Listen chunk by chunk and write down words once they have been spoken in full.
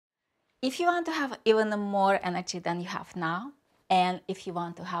If you want to have even more energy than you have now, and if you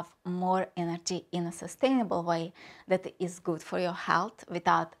want to have more energy in a sustainable way that is good for your health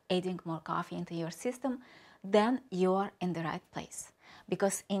without adding more coffee into your system, then you are in the right place.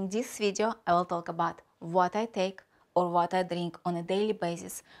 Because in this video, I will talk about what I take or what I drink on a daily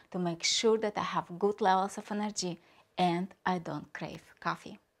basis to make sure that I have good levels of energy and I don't crave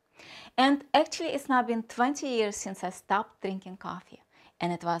coffee. And actually, it's now been 20 years since I stopped drinking coffee,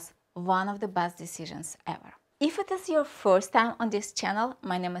 and it was one of the best decisions ever. If it is your first time on this channel,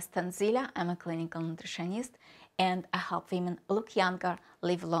 my name is Tanzila, I'm a clinical nutritionist, and I help women look younger,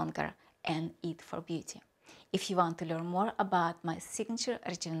 live longer, and eat for beauty. If you want to learn more about my signature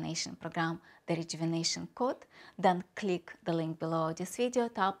rejuvenation program, the Rejuvenation Code, then click the link below this video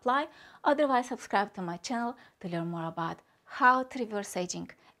to apply. Otherwise, subscribe to my channel to learn more about how to reverse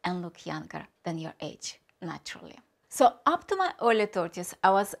aging and look younger than your age naturally. So up to my early 30s,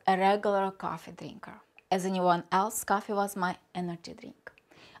 I was a regular coffee drinker. As anyone else, coffee was my energy drink.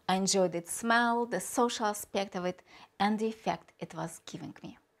 I enjoyed its smell, the social aspect of it, and the effect it was giving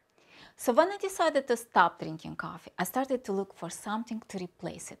me. So when I decided to stop drinking coffee, I started to look for something to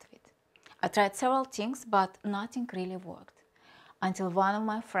replace it with. I tried several things, but nothing really worked, until one of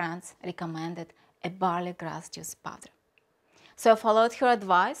my friends recommended a barley grass juice powder. So I followed her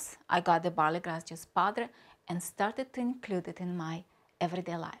advice, I got the barley grass juice powder and started to include it in my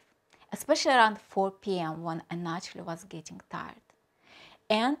everyday life, especially around 4 p.m. when I naturally was getting tired.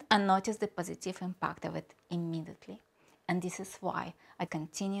 And I noticed the positive impact of it immediately. And this is why I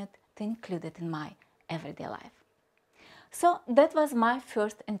continued to include it in my everyday life. So that was my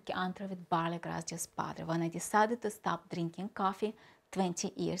first encounter with barley grass juice powder when I decided to stop drinking coffee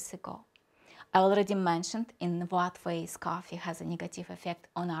 20 years ago. I already mentioned in what ways coffee has a negative effect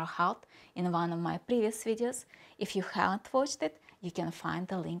on our health in one of my previous videos. If you haven't watched it, you can find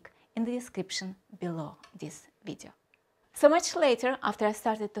the link in the description below this video. So much later, after I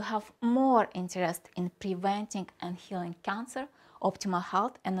started to have more interest in preventing and healing cancer, optimal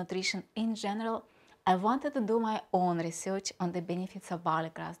health and nutrition in general, I wanted to do my own research on the benefits of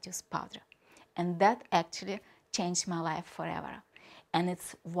barley grass juice powder. And that actually changed my life forever. And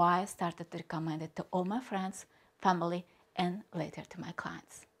it's why I started to recommend it to all my friends, family, and later to my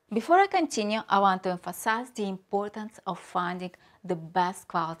clients. Before I continue, I want to emphasize the importance of finding the best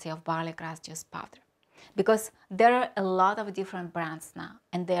quality of barley grass juice powder. Because there are a lot of different brands now,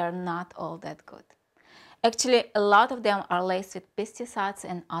 and they are not all that good. Actually, a lot of them are laced with pesticides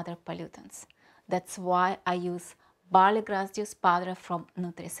and other pollutants. That's why I use barley grass juice powder from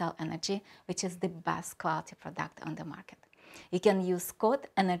nutricellenergy, which is the best quality product on the market. You can use code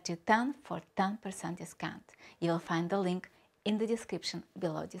ENERGY10 for 10% discount. You will find the link in the description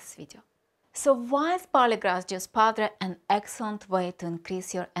below this video. So why is barley grass juice powder an excellent way to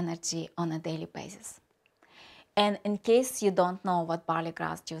increase your energy on a daily basis? And in case you don't know what barley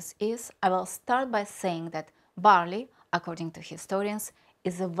grass juice is, I will start by saying that barley, according to historians,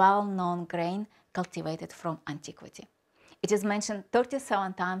 is a well-known grain cultivated from antiquity. It is mentioned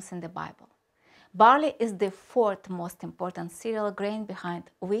 37 times in the Bible. Barley is the fourth most important cereal grain behind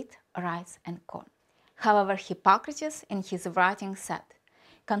wheat, rice, and corn. However, Hippocrates in his writing said,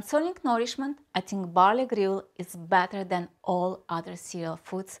 "Concerning nourishment, I think barley gruel is better than all other cereal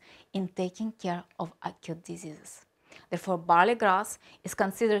foods in taking care of acute diseases." Therefore, barley grass is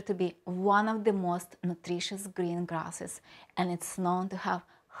considered to be one of the most nutritious green grasses, and it's known to have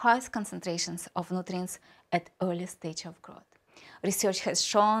highest concentrations of nutrients at early stage of growth. Research has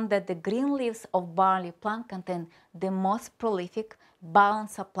shown that the green leaves of barley plant contain the most prolific,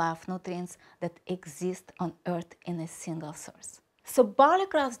 balanced supply of nutrients that exist on earth in a single source. So barley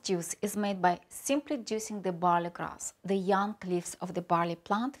grass juice is made by simply juicing the barley grass, the young leaves of the barley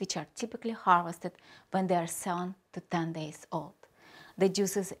plant, which are typically harvested when they are 7 to 10 days old. The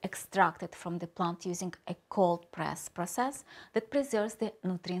juice is extracted from the plant using a cold press process that preserves the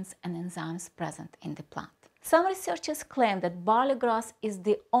nutrients and enzymes present in the plant. Some researchers claim that barley grass is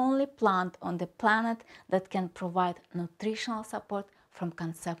the only plant on the planet that can provide nutritional support from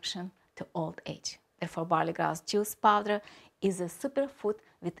conception to old age. Therefore, barley grass juice powder is a superfood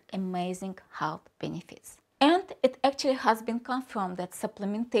with amazing health benefits. And it actually has been confirmed that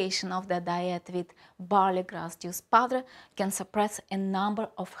supplementation of the diet with barley grass juice powder can suppress a number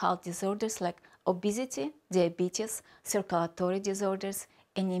of health disorders like obesity, diabetes, circulatory disorders,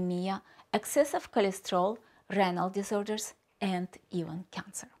 anemia, excessive cholesterol, renal disorders, and even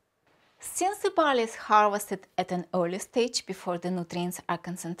cancer. Since the barley is harvested at an early stage before the nutrients are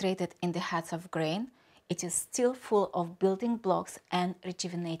concentrated in the heads of grain, it is still full of building blocks and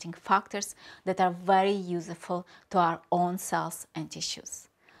rejuvenating factors that are very useful to our own cells and tissues.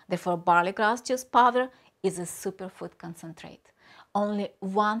 Therefore, barley grass juice powder is a superfood concentrate. Only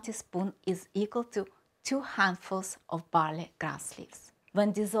 1 teaspoon is equal to 2 handfuls of barley grass leaves.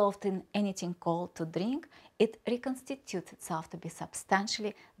 When dissolved in anything cold to drink, it reconstitutes itself to be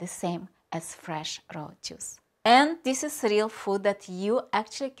substantially the same as fresh raw juice. And this is real food that you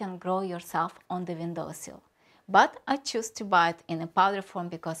actually can grow yourself on the windowsill. But I choose to buy it in a powder form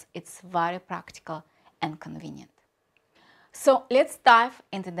because it's very practical and convenient. So let's dive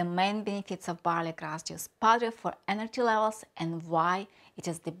into the main benefits of barley grass juice powder for energy levels and why it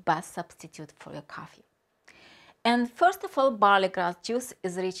is the best substitute for your coffee. And first of all, barley grass juice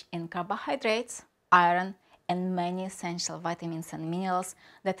is rich in carbohydrates, iron, and many essential vitamins and minerals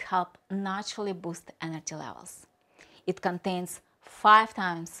that help naturally boost energy levels. It contains 5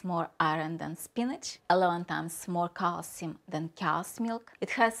 times more iron than spinach, 11 times more calcium than cow's milk.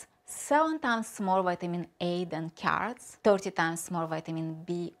 It has 7 times more vitamin A than carrots, 30 times more vitamin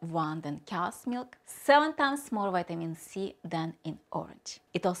B1 than cow's milk, 7 times more vitamin C than in orange.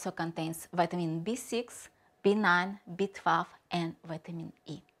 It also contains vitamin B6, B9, B12 and vitamin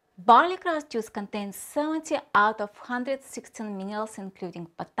E. Barley grass juice contains 70 out of 116 minerals including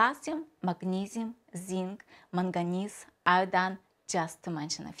potassium, magnesium, zinc, manganese, iodine, just to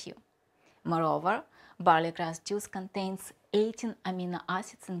mention a few. Moreover, barley grass juice contains 18 amino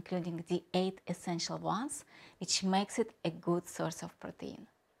acids including the 8 essential ones, which makes it a good source of protein.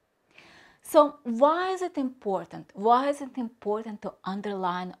 So why is it important? Why is it important to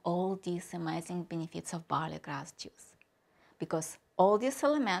underline all these amazing benefits of barley grass juice? Because all these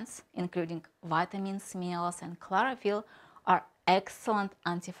elements, including vitamins, minerals and chlorophyll, are excellent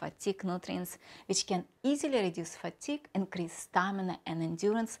anti-fatigue nutrients which can easily reduce fatigue, increase stamina and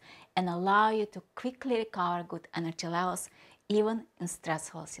endurance, and allow you to quickly recover good energy levels even in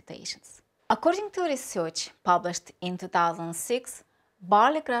stressful situations. According to research published in 2006,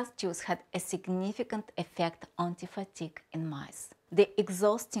 barley grass juice had a significant effect on anti-fatigue in mice. The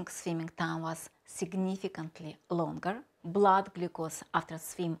exhausting swimming time was significantly longer, blood glucose after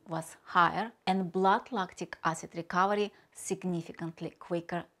swim was higher, and blood lactic acid recovery significantly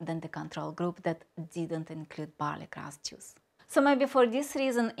quicker than the control group that didn't include barley grass juice. So maybe for this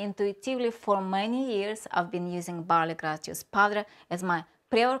reason, intuitively for many years I've been using barley grass juice powder as my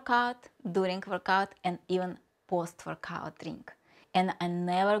pre-workout, during workout and even post-workout drink. And I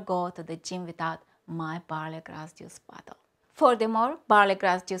never go to the gym without my barley grass juice bottle. Furthermore, barley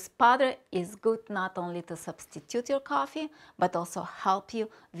grass juice powder is good not only to substitute your coffee, but also help you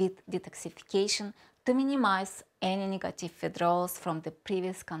with detoxification to minimize any negative withdrawals from the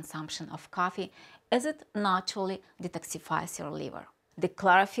previous consumption of coffee, as it naturally detoxifies your liver. The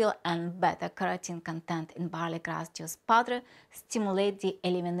chlorophyll and beta-carotene content in barley grass juice powder stimulate the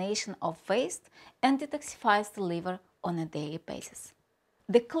elimination of waste and detoxifies the liver on a daily basis.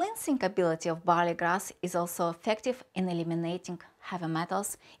 The cleansing ability of barley grass is also effective in eliminating heavy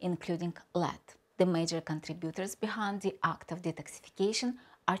metals, including lead. The major contributors behind the act of detoxification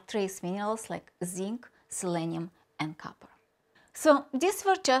are trace minerals like zinc, selenium, and copper. So these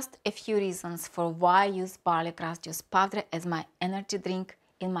were just a few reasons for why I use barley grass juice powder as my energy drink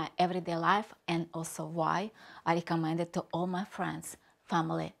in my everyday life, and also why I recommend it to all my friends,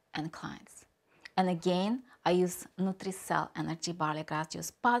 family, and clients. And again, I use NutricelleNergy barley grass juice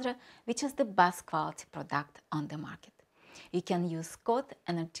powder, which is the best quality product on the market. You can use code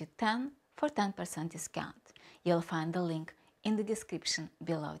ENERGY10 for 10% discount. You'll find the link in the description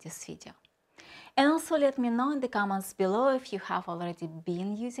below this video. And also let me know in the comments below if you have already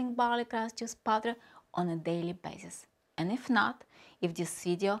been using barley grass juice powder on a daily basis. And if not, if this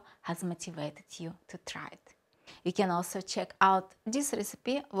video has motivated you to try it. You can also check out this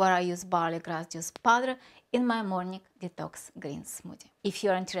recipe where I use barley grass juice powder in my morning detox green smoothie. If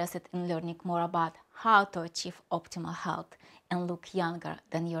you're interested in learning more about how to achieve optimal health and look younger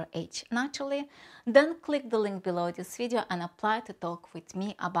than your age naturally, then click the link below this video and apply to talk with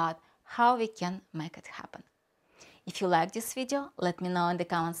me about how we can make it happen. If you like this video, let me know in the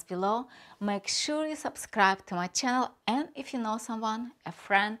comments below. Make sure you subscribe to my channel, and if you know someone, a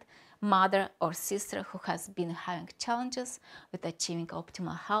friend, mother or sister who has been having challenges with achieving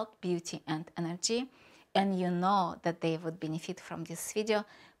optimal health, beauty and energy, and you know that they would benefit from this video,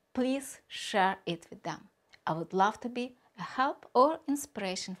 please share it with them. I would love to be a help or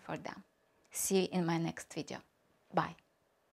inspiration for them. See you in my next video. Bye.